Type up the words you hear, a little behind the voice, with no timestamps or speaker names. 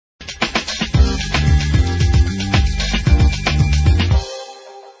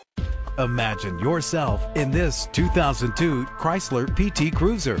Imagine yourself in this 2002 Chrysler PT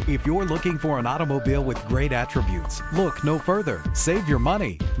Cruiser. If you're looking for an automobile with great attributes, look no further. Save your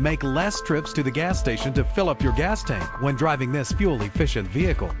money. Make less trips to the gas station to fill up your gas tank when driving this fuel-efficient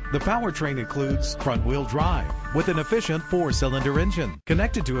vehicle. The powertrain includes front-wheel drive with an efficient 4-cylinder engine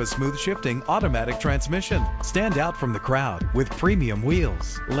connected to a smooth shifting automatic transmission. Stand out from the crowd with premium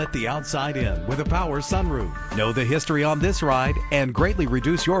wheels. Let the outside in with a power sunroof. Know the history on this ride and greatly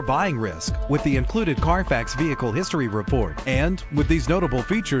reduce your buying risk with the included Carfax Vehicle History Report. And with these notable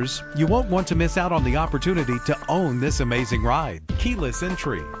features, you won't want to miss out on the opportunity to own this amazing ride. Keyless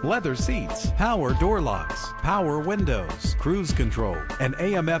entry, leather seats, power door locks, power windows, cruise control, an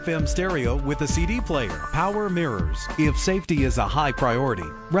AM/FM stereo with a CD player, power mirrors. If safety is a high priority,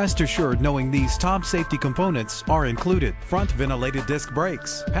 rest assured knowing these top safety components are included: front ventilated disc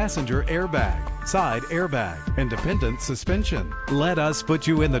brakes, passenger airbag, side airbag, independent suspension. Let us put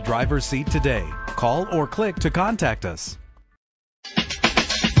you in the driver's seat today. Call or click to contact us.